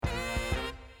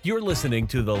You're listening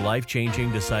to the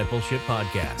Life-Changing Discipleship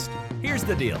Podcast. Here's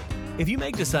the deal. If you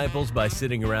make disciples by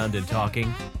sitting around and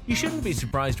talking, you shouldn't be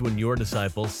surprised when your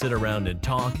disciples sit around and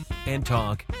talk and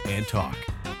talk and talk.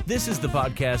 This is the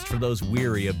podcast for those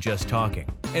weary of just talking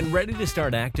and ready to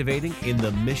start activating in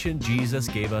the mission Jesus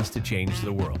gave us to change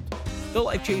the world. The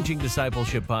Life-Changing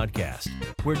Discipleship Podcast,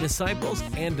 where disciples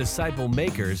and disciple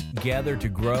makers gather to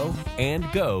grow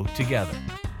and go together.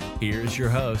 Here's your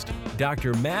host,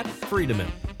 Dr. Matt Friedemann.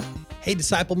 Hey,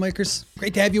 disciple makers.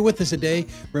 Great to have you with us today.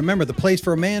 Remember, the place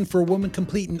for a man, for a woman,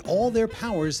 complete in all their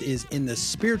powers is in the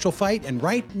spiritual fight, and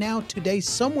right now, today,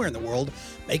 somewhere in the world,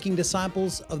 making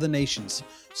disciples of the nations.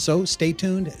 So stay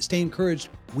tuned, stay encouraged.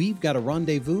 We've got a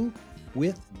rendezvous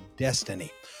with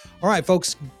destiny. All right,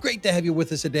 folks, great to have you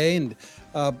with us today. And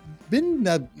I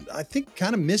think,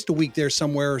 kind of missed a week there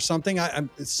somewhere or something. I'm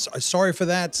sorry for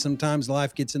that. Sometimes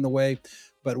life gets in the way,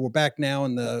 but we're back now,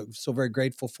 and so very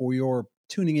grateful for your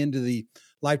tuning into the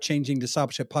Life-Changing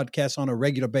Discipleship Podcast on a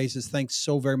regular basis. Thanks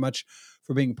so very much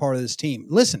for being a part of this team.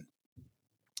 Listen,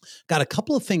 got a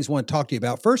couple of things I want to talk to you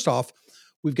about. First off,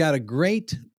 we've got a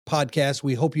great podcast.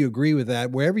 We hope you agree with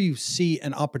that. Wherever you see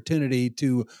an opportunity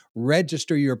to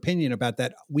register your opinion about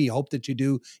that, we hope that you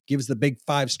do. Give us the big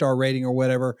 5-star rating or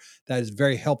whatever. That is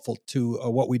very helpful to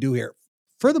what we do here.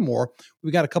 Furthermore,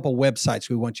 we've got a couple websites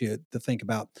we want you to think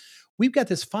about. We've got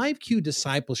this 5Q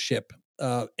discipleship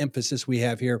emphasis we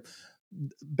have here.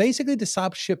 Basically,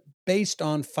 discipleship based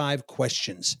on 5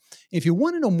 questions. If you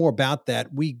want to know more about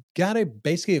that, we got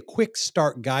basically a quick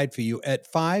start guide for you at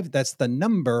 5. That's the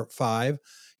number 5,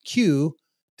 Q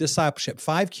discipleship.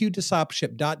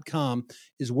 5qdiscipleship.com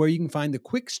is where you can find the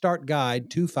quick start guide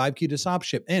to 5Q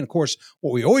discipleship. And of course,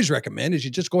 what we always recommend is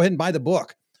you just go ahead and buy the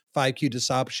book, 5Q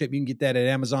discipleship. You can get that at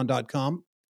amazon.com.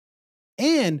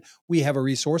 And we have a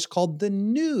resource called the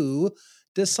New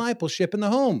Discipleship in the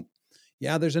Home.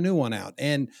 Yeah, there's a new one out.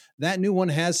 And that new one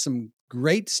has some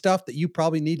great stuff that you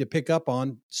probably need to pick up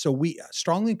on. So we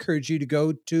strongly encourage you to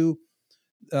go to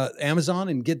Amazon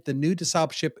and get the New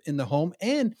Discipleship in the Home.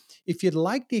 And if you'd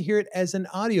like to hear it as an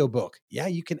audiobook, yeah,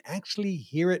 you can actually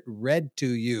hear it read to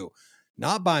you.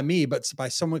 Not by me, but by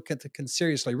someone that can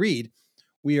seriously read.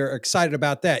 We are excited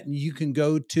about that. And you can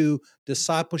go to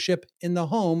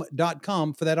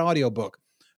discipleshipinthehome.com for that audiobook.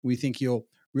 We think you'll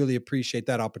really appreciate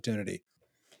that opportunity.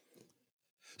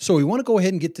 So we want to go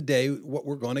ahead and get today what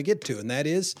we're going to get to, and that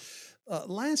is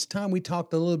last time we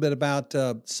talked a little bit about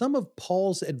some of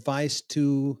Paul's advice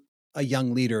to a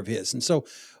young leader of his. And so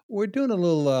we're doing a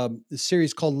little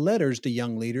series called Letters to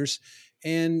Young Leaders,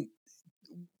 and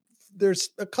there's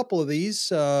a couple of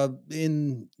these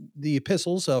in the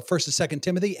epistles, 1st and 2nd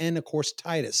Timothy, and of course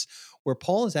Titus, where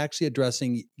Paul is actually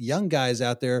addressing young guys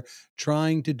out there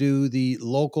trying to do the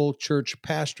local church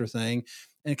pastor thing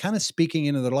and kind of speaking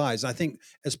into their lives. I think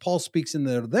as Paul speaks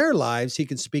into their lives, he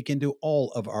can speak into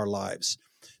all of our lives.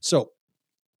 So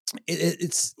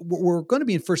we're going to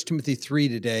be in 1 Timothy 3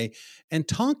 today and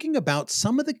talking about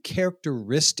some of the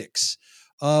characteristics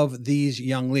of these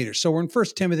young leaders. So we're in 1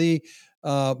 Timothy,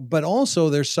 but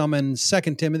also there's some in 2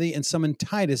 Timothy and some in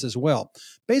Titus as well.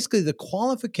 Basically, the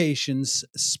qualifications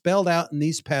spelled out in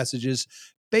these passages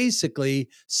basically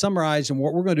summarized in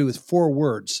what we're going to do with 4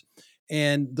 words.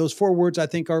 And those 4 words, I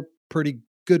think, are pretty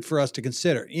good for us to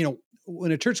consider. You know,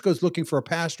 when a church goes looking for a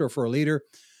pastor or for a leader,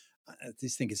 I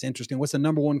just think it's interesting. What's the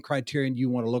number one criterion you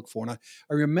want to look for? And I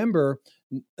remember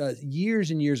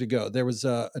years and years ago, there was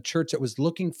a church that was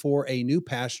looking for a new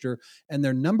pastor, and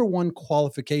their number one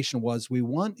qualification was, we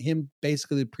want him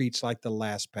basically to preach like the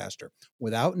last pastor,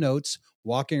 without notes,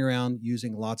 walking around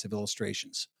using lots of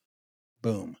illustrations.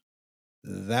 Boom.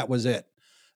 That was it.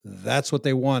 That's what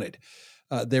they wanted.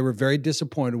 They were very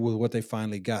disappointed with what they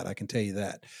finally got. I can tell you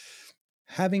that.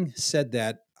 Having said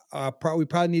that, we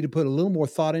probably need to put a little more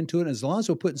thought into it. And as long as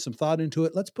we're putting some thought into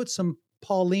it, let's put some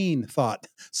Pauline thought,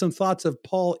 some thoughts of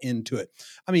Paul into it.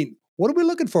 I mean, what are we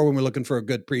looking for when we're looking for a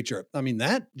good preacher? I mean,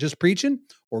 that just preaching,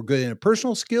 or good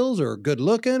interpersonal skills, or good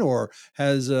looking, or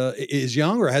is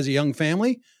young, or has a young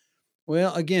family?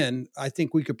 Well, again, I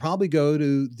think we could probably go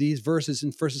to these verses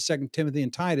in 1st and 2nd Timothy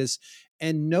and Titus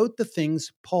and note the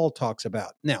things Paul talks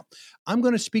about. Now, I'm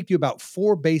going to speak to you about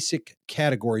 4 basic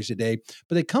categories today,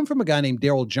 but they come from a guy named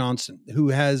Darrell Johnson, who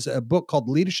has a book called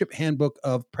Leadership Handbook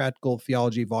of Practical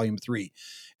Theology, Volume 3.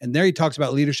 And there he talks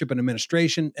about leadership and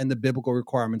administration and the biblical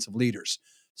requirements of leaders.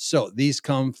 So these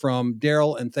come from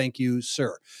Darrell, and thank you,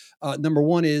 sir. Number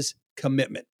 1 is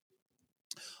commitment.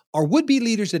 Are would-be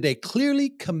leaders today clearly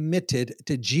committed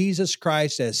to Jesus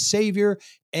Christ as Savior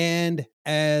and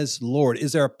as Lord?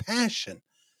 Is there a passion?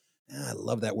 I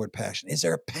love that word, passion. Is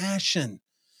there a passion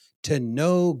to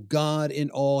know God in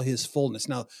all his fullness.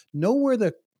 Now, know where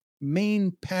the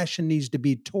main passion needs to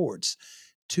be towards.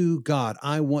 To God.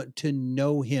 I want to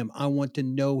know him. I want to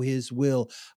know his will.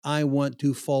 I want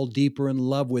to fall deeper in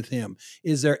love with him.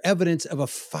 Is there evidence of a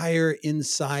fire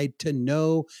inside to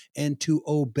know and to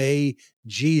obey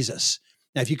Jesus?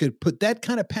 Now, if you could put that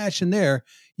kind of passion there,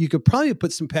 you could probably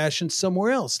put some passion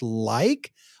somewhere else.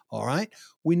 Like, all right,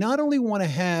 we not only want to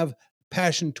have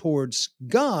passion towards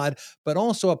God, but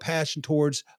also a passion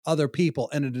towards other people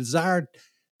and a desire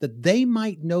that they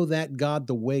might know that God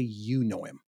the way you know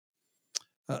him.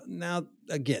 Now,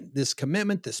 again, this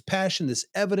commitment, this passion, this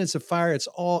evidence of fire, it's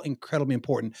all incredibly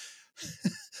important.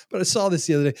 But I saw this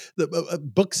the other day. The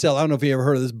Bookseller, I don't know if you ever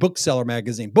heard of this, Bookseller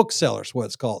magazine. Bookseller's what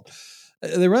it's called.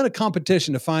 They run a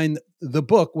competition to find the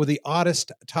book with the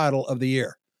oddest title of the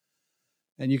year.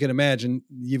 And you can imagine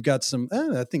you've got some,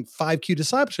 I think 5Q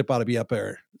Discipleship ought to be up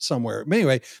there somewhere. But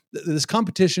anyway, this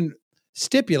competition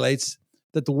stipulates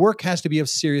that the work has to be of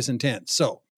serious intent.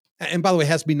 So, and by the way, it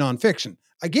has to be nonfiction.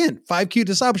 Again, 5Q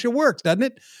Discipleship works, doesn't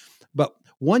it? But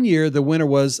one year, the winner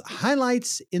was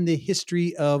Highlights in the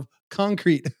History of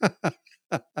Concrete.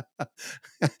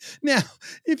 Now,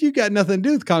 if you've got nothing to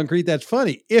do with concrete, that's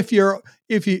funny. If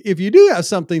you do have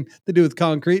something to do with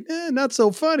concrete, not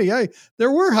so funny. There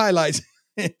were highlights.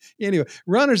 Anyway,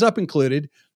 runners up included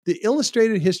the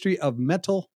Illustrated History of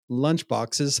Metal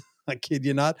Lunchboxes, I kid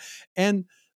you not, and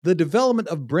the development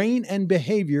of brain and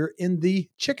behavior in the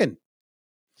chicken.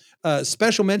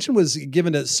 Special mention was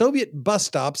given to Soviet bus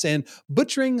stops and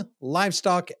butchering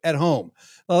livestock at home.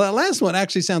 Well, that last one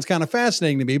actually sounds kind of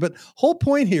fascinating to me, but whole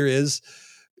point here is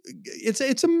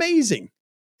it's amazing.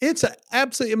 It's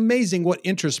absolutely amazing what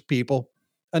interests people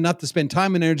enough to spend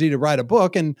time and energy to write a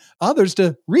book and others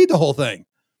to read the whole thing.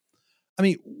 I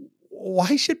mean,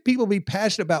 why should people be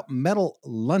passionate about metal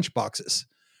lunchboxes?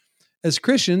 As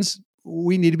Christians,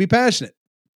 we need to be passionate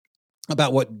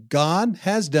about what God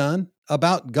has done,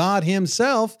 about God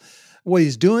himself, what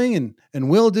he's doing and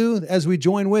will do as we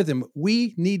join with him.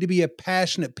 We need to be a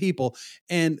passionate people.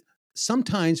 And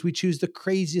sometimes we choose the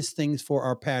craziest things for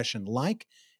our passion, like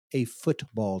a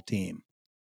football team,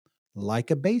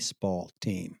 like a baseball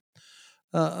team,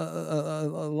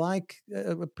 like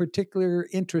a particular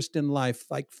interest in life,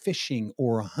 like fishing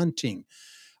or hunting.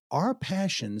 Our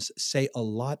passions say a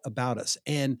lot about us.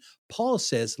 And Paul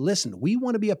says, listen, we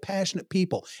want to be a passionate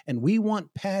people and we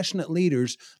want passionate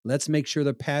leaders. Let's make sure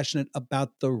they're passionate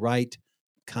about the right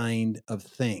kind of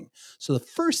thing. So the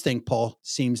first thing Paul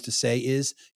seems to say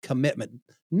is commitment.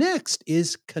 Next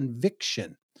is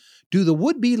conviction. Do the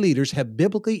would-be leaders have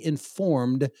biblically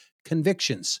informed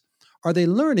convictions? Are they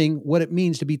learning what it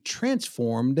means to be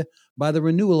transformed by the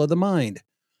renewal of the mind?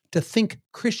 To think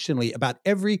Christianly about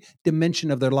every dimension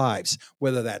of their lives,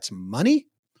 whether that's money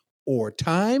or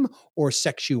time or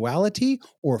sexuality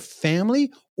or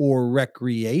family or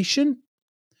recreation.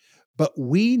 But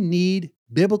we need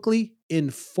biblically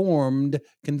informed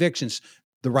convictions,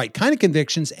 the right kind of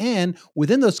convictions, and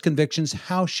within those convictions,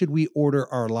 how should we order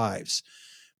our lives?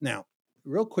 Now,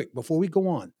 real quick, before we go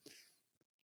on,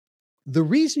 the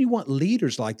reason you want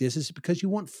leaders like this is because you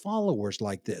want followers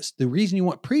like this. The reason you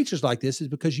want preachers like this is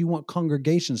because you want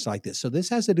congregations like this. So this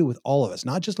has to do with all of us,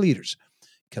 not just leaders.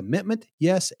 Commitment,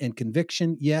 yes, and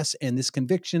conviction, yes, and this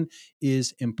conviction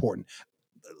is important.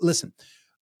 Listen,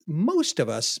 most of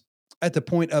us at the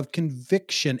point of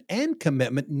conviction and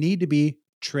commitment need to be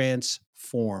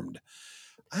transformed.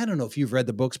 I don't know if you've read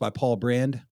the books by Paul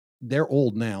Brand. They're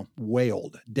old now, way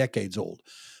old, decades old.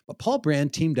 But Paul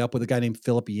Brand teamed up with a guy named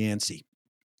Philip Yancey,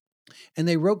 and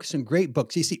they wrote some great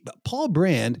books. You see, Paul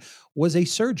Brand was a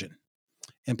surgeon,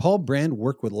 and Paul Brand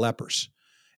worked with lepers.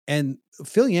 And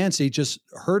Phil Yancey just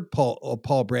heard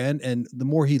Paul Brand, and the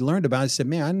more he learned about it, he said,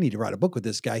 man, I need to write a book with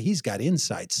this guy. He's got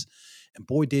insights. And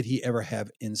boy, did he ever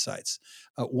have insights.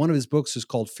 One of his books is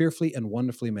called Fearfully and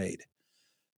Wonderfully Made.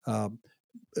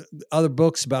 Other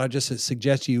books, but I just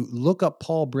suggest you look up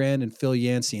Paul Brand and Phil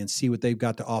Yancey and see what they've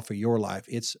got to offer your life.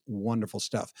 It's wonderful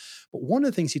stuff. But one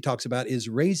of the things he talks about is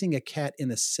raising a cat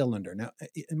in a cylinder. Now,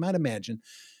 you might imagine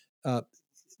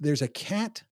there's a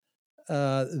cat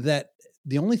that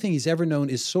the only thing he's ever known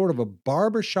is sort of a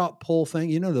barbershop pole thing.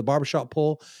 You know, the barbershop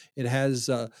pole, it has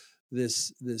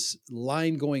this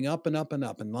line going up and up and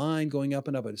up and line going up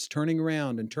and up. It's turning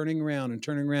around and turning around and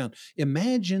turning around.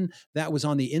 Imagine that was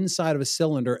on the inside of a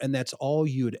cylinder and that's all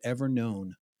you had ever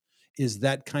known is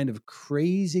that kind of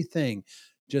crazy thing.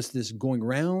 Just this going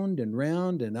round and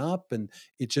round and up. And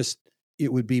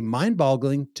it would be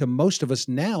mind-boggling to most of us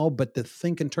now, but to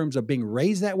think in terms of being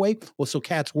raised that way, well, so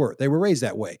cats were. They were raised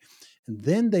that way. And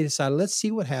then they decided, let's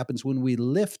see what happens when we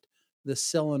lift the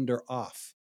cylinder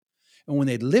off. And when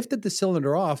they lifted the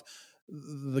cylinder off,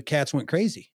 the cats went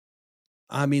crazy.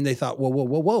 I mean, they thought,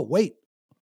 whoa, wait,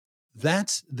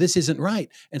 this isn't right.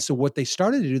 And so what they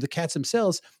started to do, the cats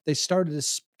themselves, they started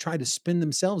to try to spin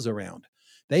themselves around.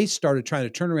 They started trying to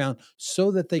turn around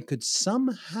so that they could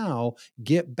somehow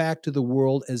get back to the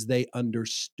world as they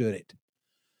understood it.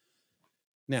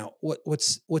 Now,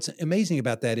 what's amazing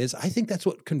about that is I think that's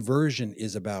what conversion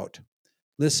is about.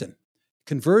 Listen,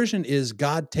 conversion is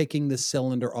God taking the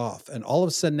cylinder off. And all of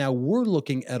a sudden now we're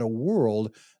looking at a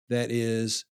world that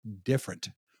is different.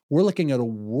 We're looking at a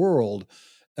world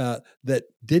that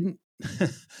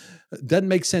doesn't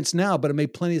make sense now, but it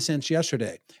made plenty of sense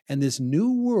yesterday. And this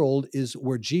new world is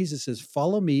where Jesus says,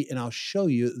 follow me and I'll show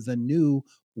you the new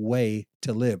way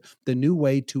to live, the new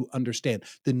way to understand,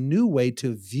 the new way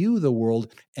to view the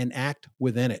world and act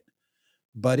within it.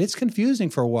 But it's confusing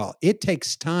for a while. It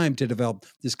takes time to develop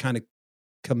this kind of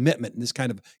commitment and this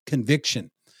kind of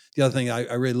conviction. The other thing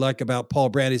I really like about Paul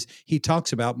Brand is he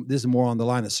talks about, this is more on the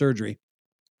line of surgery,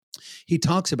 he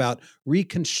talks about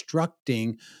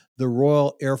reconstructing the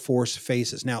Royal Air Force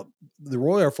faces. Now, the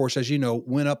Royal Air Force, as you know,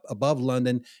 went up above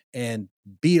London and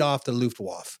beat off the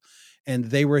Luftwaffe. And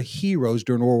they were heroes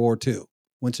during World War II.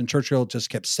 Winston Churchill just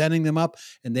kept sending them up,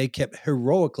 and they kept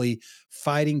heroically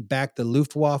fighting back the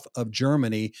Luftwaffe of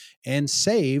Germany and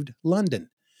saved London.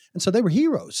 And so they were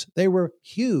heroes. They were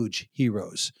huge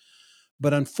heroes.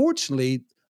 But unfortunately,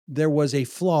 there was a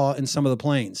flaw in some of the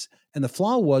planes. And the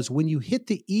flaw was when you hit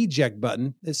the eject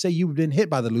button, let's say you've been hit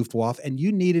by the Luftwaffe and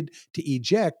you needed to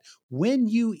eject. When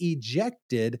you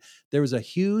ejected, there was a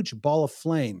huge ball of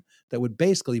flame that would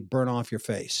basically burn off your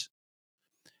face.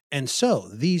 And so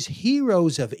these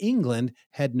heroes of England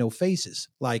had no faces,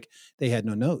 like they had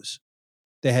no nose,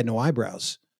 they had no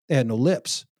eyebrows, they had no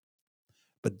lips.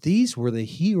 But these were the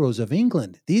heroes of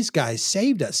England. These guys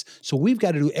saved us. So we've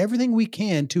got to do everything we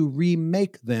can to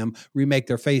remake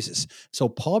their faces. So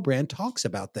Paul Brand talks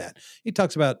about that. He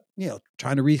talks about,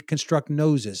 trying to reconstruct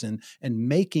noses and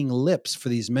making lips for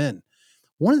these men.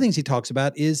 One of the things he talks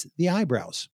about is the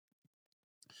eyebrows.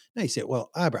 Now you say, well,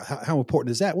 eyebrow, how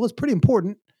important is that? Well, it's pretty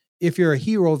important if you're a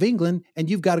hero of England and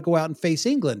you've got to go out and face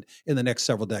England in the next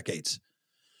several decades.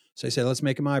 So he said, let's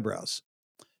make them eyebrows.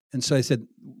 And so I said,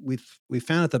 we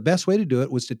found that the best way to do it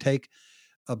was to take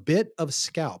a bit of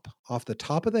scalp off the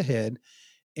top of the head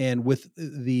and with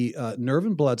the nerve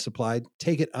and blood supply,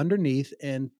 take it underneath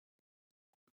and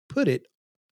put it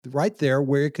right there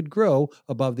where it could grow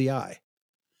above the eye.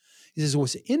 He says,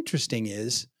 what's interesting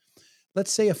is,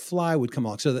 let's say a fly would come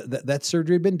along. So that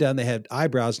surgery had been done. They had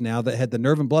eyebrows now that had the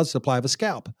nerve and blood supply of a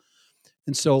scalp.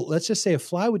 And so let's just say a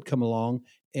fly would come along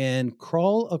and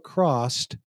crawl across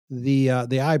the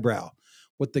eyebrow.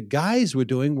 What the guys were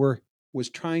doing was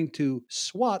trying to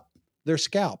swat their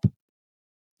scalp.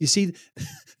 You see,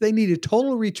 they needed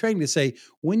total retraining to say,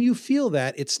 when you feel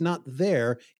that, it's not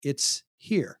there, it's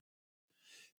here.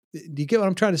 Do you get what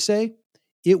I'm trying to say?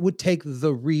 It would take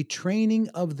the retraining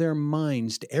of their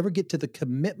minds to ever get to the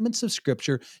commitments of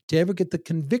Scripture, to ever get the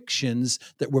convictions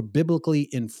that were biblically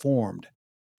informed.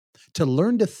 To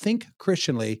learn to think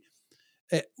Christianly,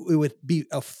 it would be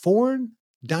a foreign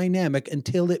dynamic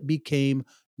until it became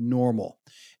normal.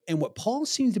 And what Paul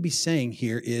seems to be saying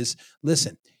here is,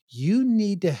 listen, you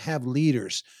need to have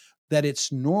leaders that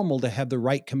it's normal to have the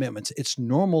right commitments. It's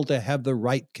normal to have the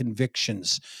right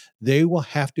convictions. They will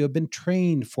have to have been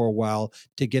trained for a while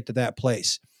to get to that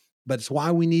place. But it's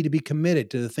why we need to be committed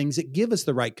to the things that give us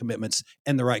the right commitments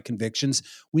and the right convictions.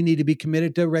 We need to be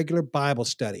committed to regular Bible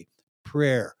study,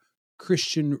 prayer,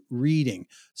 Christian reading,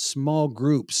 small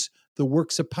groups, the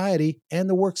works of piety, and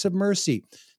the works of mercy.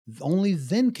 Only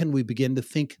then can we begin to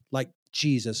think like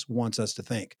Jesus wants us to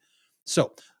think.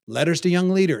 So, letters to young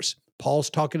leaders.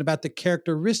 Paul's talking about the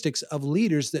characteristics of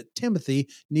leaders that Timothy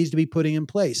needs to be putting in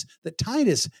place, that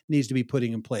Titus needs to be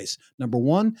putting in place. Number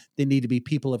one, they need to be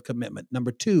people of commitment.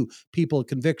 Number two, people of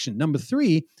conviction. Number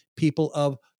three, people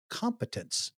of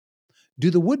competence.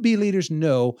 Do the would-be leaders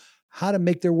know how to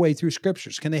make their way through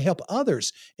Scriptures? Can they help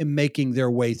others in making their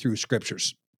way through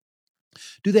Scriptures?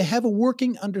 Do they have a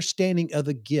working understanding of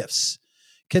the gifts?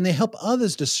 Can they help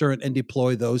others discern and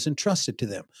deploy those entrusted to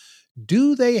them?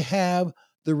 Do they have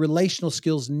the relational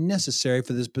skills necessary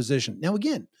for this position? Now,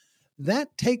 again,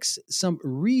 that takes some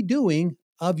redoing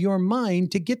of your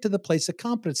mind to get to the place of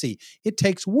competency. It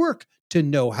takes work to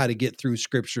know how to get through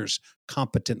Scriptures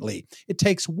competently. It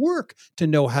takes work to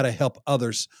know how to help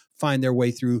others find their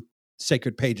way through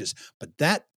sacred pages. But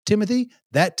that, Timothy,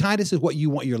 that Titus is what you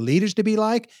want your leaders to be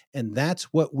like, and that's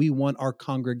what we want our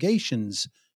congregations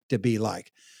to be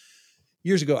like.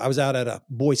 Years ago, I was out at a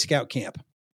Boy Scout camp,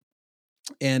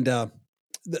 and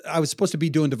I was supposed to be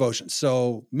doing devotions.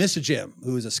 So Mr. Jim,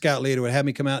 who is a scout leader, would have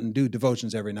me come out and do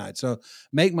devotions every night. So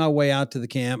make my way out to the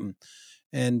camp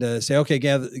and say, okay,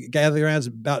 gather around. It's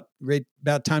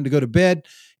about time to go to bed.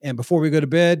 And before we go to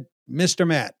bed, Mr.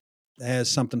 Matt has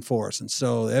something for us. And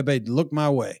so everybody looked my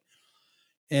way.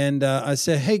 And I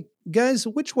said, hey, guys,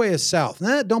 which way is south?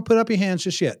 Nah, don't put up your hands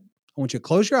just yet. I want you to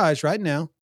close your eyes right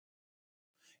now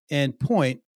and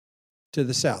point to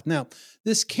the south. Now,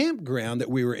 this campground that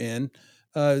we were in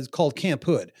is called Camp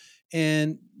Hood.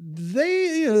 And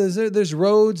there's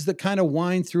roads that kind of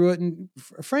wind through it. And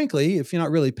frankly, if you're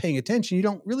not really paying attention, you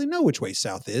don't really know which way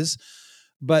south is.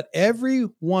 But every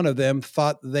one of them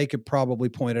thought they could probably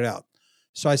point it out.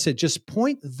 So I said, just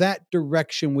point that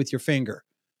direction with your finger.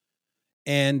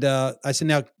 And I said,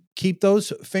 now keep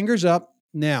those fingers up.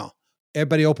 Now,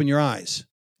 everybody open your eyes.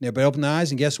 And everybody opened their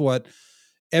eyes, and guess what?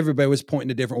 Everybody was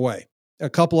pointing a different way. A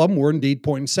couple of them were indeed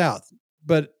pointing south,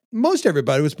 but most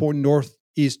everybody was pointing north,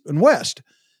 east, and west,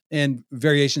 and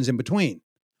variations in between.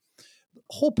 The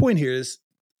whole point here is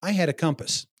I had a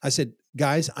compass. I said,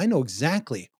 guys, I know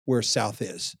exactly where south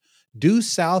is. Due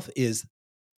south is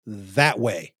that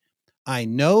way. I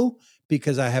know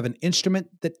because I have an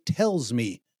instrument that tells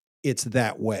me it's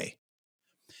that way.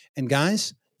 And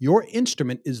guys, your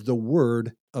instrument is the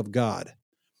Word of God.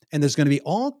 And there's going to be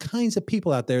all kinds of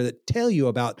people out there that tell you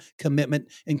about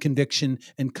commitment and conviction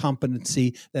and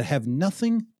competency that have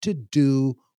nothing to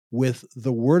do with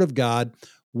the Word of God,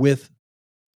 with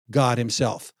God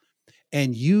Himself.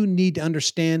 And you need to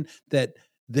understand that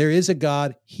there is a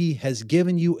God. He has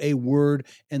given you a word,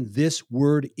 and this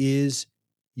word is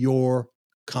your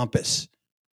compass.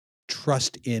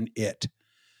 Trust in it.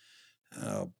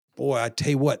 Boy, I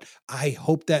tell you what, I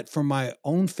hope that for my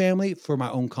own family, for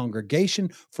my own congregation,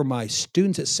 for my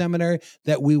students at seminary,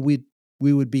 that we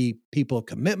would be people of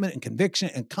commitment and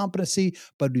conviction and competency,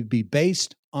 but we'd be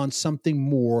based on something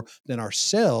more than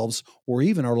ourselves or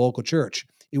even our local church.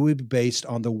 It would be based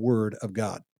on the Word of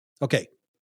God. Okay,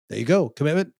 there you go.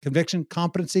 Commitment, conviction,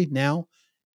 competency. Now,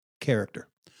 character.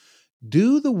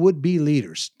 Do the would-be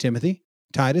leaders, Timothy,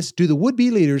 Titus, do the would-be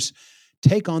leaders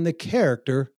take on the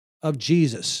character of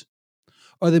Jesus?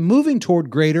 Are they moving toward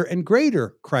greater and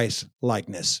greater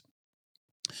Christ-likeness?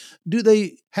 Do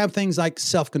they have things like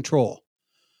self-control?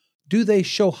 Do they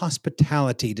show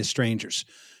hospitality to strangers?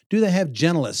 Do they have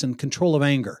gentleness and control of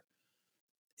anger?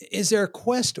 Is there a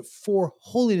quest for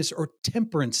holiness or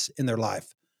temperance in their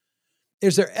life?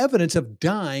 Is there evidence of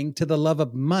dying to the love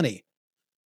of money?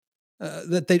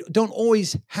 That they don't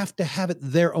always have to have it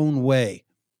their own way?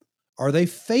 Are they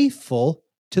faithful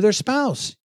to their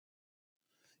spouse?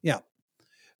 Yeah.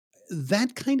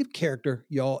 That kind of character,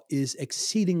 y'all, is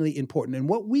exceedingly important. And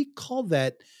what we call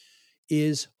that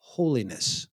is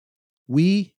holiness.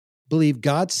 We believe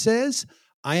God says,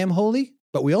 I am holy,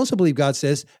 but we also believe God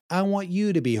says, I want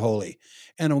you to be holy.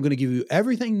 And I'm going to give you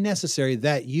everything necessary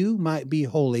that you might be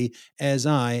holy as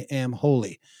I am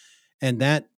holy. And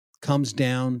that comes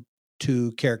down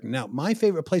to character. Now, my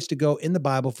favorite place to go in the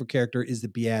Bible for character is the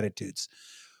Beatitudes.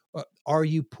 Are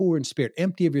you poor in spirit,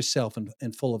 empty of yourself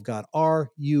and full of God?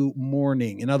 Are you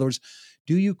mourning? In other words,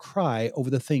 do you cry over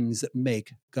the things that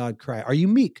make God cry? Are you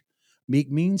meek?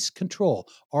 Meek means control.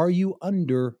 Are you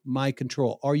under my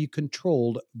control? Are you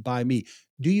controlled by me?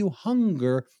 Do you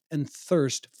hunger and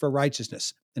thirst for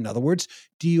righteousness? In other words,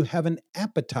 do you have an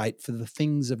appetite for the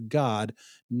things of God,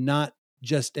 not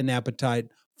just an appetite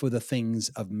for the things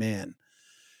of man?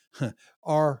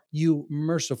 Are you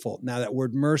merciful? Now, that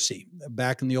word mercy,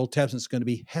 back in the Old Testament, is going to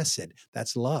be hesed.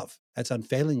 That's love. That's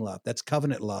unfailing love. That's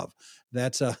covenant love.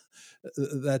 It's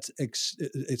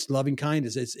loving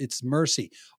kindness. It's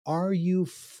mercy. Are you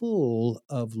full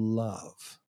of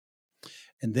love?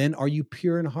 And then, are you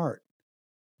pure in heart?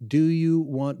 Do you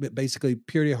want, basically,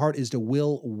 purity of heart is to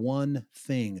will one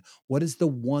thing. What is the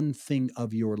one thing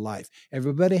of your life?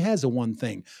 Everybody has a one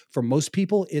thing. For most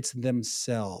people, it's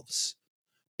themselves.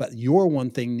 But your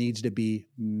one thing needs to be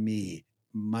me,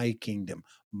 my kingdom,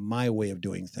 my way of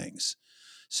doing things.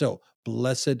 So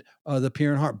blessed are the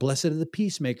pure in heart. Blessed are the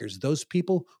peacemakers, those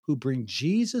people who bring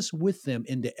Jesus with them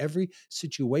into every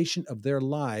situation of their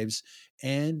lives,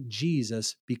 and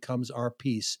Jesus becomes our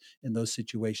peace in those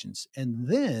situations. And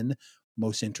then,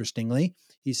 most interestingly,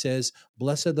 he says,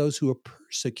 blessed are those who are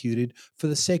persecuted for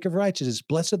the sake of righteousness.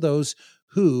 Blessed are those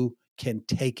who can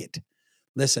take it.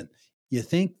 Listen, you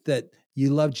think that you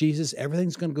love Jesus,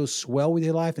 everything's going to go swell with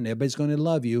your life and everybody's going to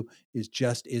love you. It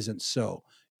just isn't so.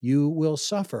 You will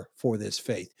suffer for this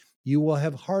faith. You will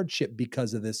have hardship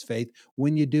because of this faith.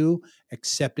 When you do,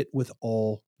 accept it with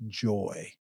all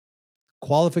joy.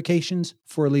 Qualifications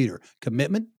for a leader: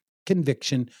 commitment,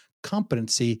 conviction,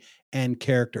 competency, and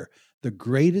character. The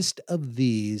greatest of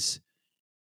these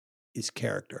is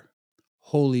character,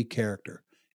 holy character,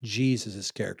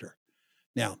 Jesus' character.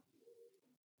 Now,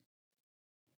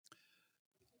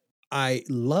 I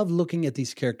love looking at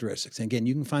these characteristics. And again,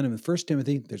 you can find them in 1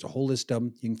 Timothy. There's a whole list of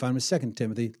them. You can find them in 2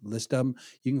 Timothy, list of them.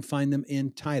 You can find them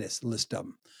in Titus, list of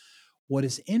them. What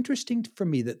is interesting for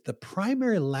me that the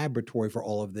primary laboratory for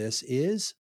all of this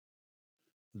is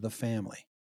the family.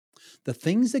 The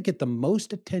things that get the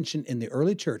most attention in the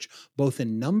early church, both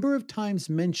in number of times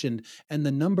mentioned and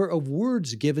the number of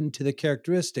words given to the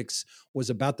characteristics, was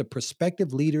about the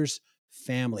prospective leader's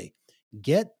family.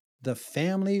 Get the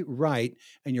family right,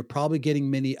 and you're probably getting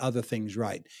many other things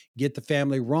right. Get the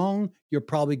family wrong, you're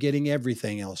probably getting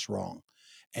everything else wrong.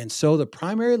 And so the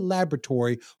primary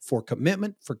laboratory for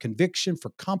commitment, for conviction,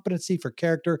 for competency, for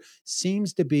character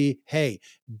seems to be, hey,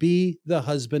 be the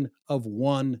husband of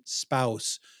one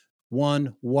spouse,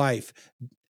 one wife.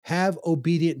 Have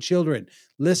obedient children.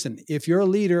 Listen, if your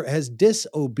leader has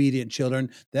disobedient children,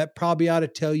 that probably ought to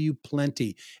tell you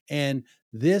plenty. And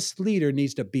this leader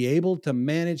needs to be able to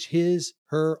manage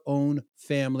her own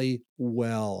family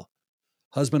well.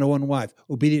 Husband of one wife,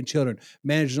 obedient children,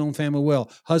 manage his own family well.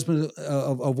 Husband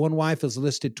of one wife is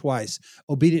listed twice.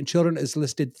 Obedient children is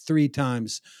listed 3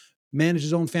 times. Manage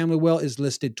his own family well is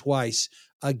listed twice.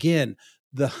 Again,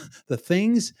 the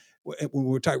things, when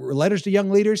we're talking letters to young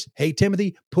leaders, hey,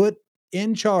 Timothy, put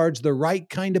in charge the right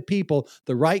kind of people.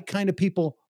 The right kind of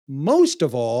people, most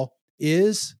of all,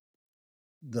 is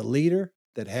the leader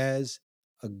that has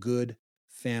a good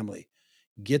family.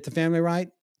 Get the family right,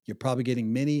 you're probably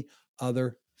getting many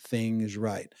other things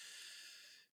right.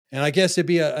 And I guess it'd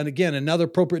be, another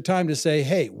appropriate time to say,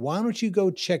 hey, why don't you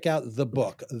go check out the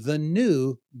book, The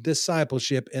New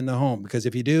Discipleship in the Home? Because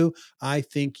if you do, I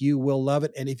think you will love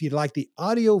it. And if you'd like the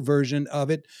audio version of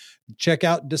it, check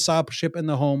out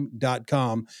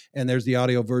discipleshipinthehome.com. And there's the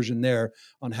audio version there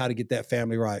on how to get that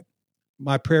family right.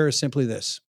 My prayer is simply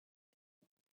this,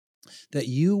 that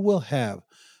you will have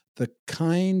the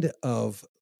kind of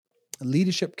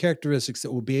leadership characteristics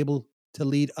that will be able to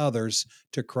lead others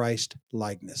to Christ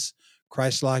likeness.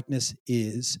 Christ likeness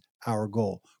is our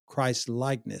goal. Christ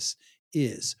likeness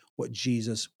is what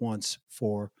Jesus wants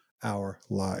for our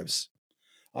lives.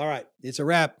 All right, it's a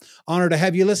wrap. Honored to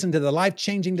have you listen to the Life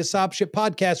Changing Discipleship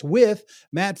Podcast with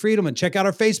Matt Friedelman. Check out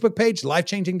our Facebook page, Life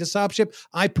Changing Discipleship.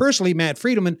 I personally, Matt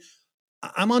Friedelman,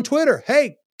 I'm on Twitter.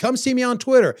 Hey, come see me on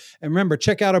Twitter. And remember,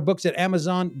 check out our books at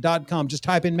Amazon.com. Just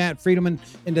type in Matt Friedelman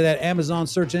into that Amazon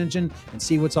search engine and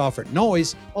see what's offered. And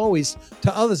always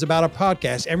tell others about our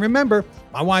podcast. And remember,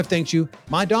 my wife thanks you.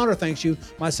 My daughter thanks you.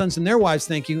 My sons and their wives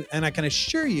thank you. And I can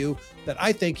assure you that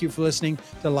I thank you for listening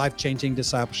to Life Changing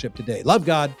Discipleship today. Love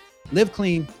God, live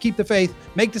clean, keep the faith,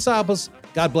 make disciples.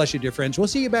 God bless you, dear friends. We'll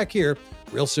see you back here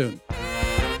real soon.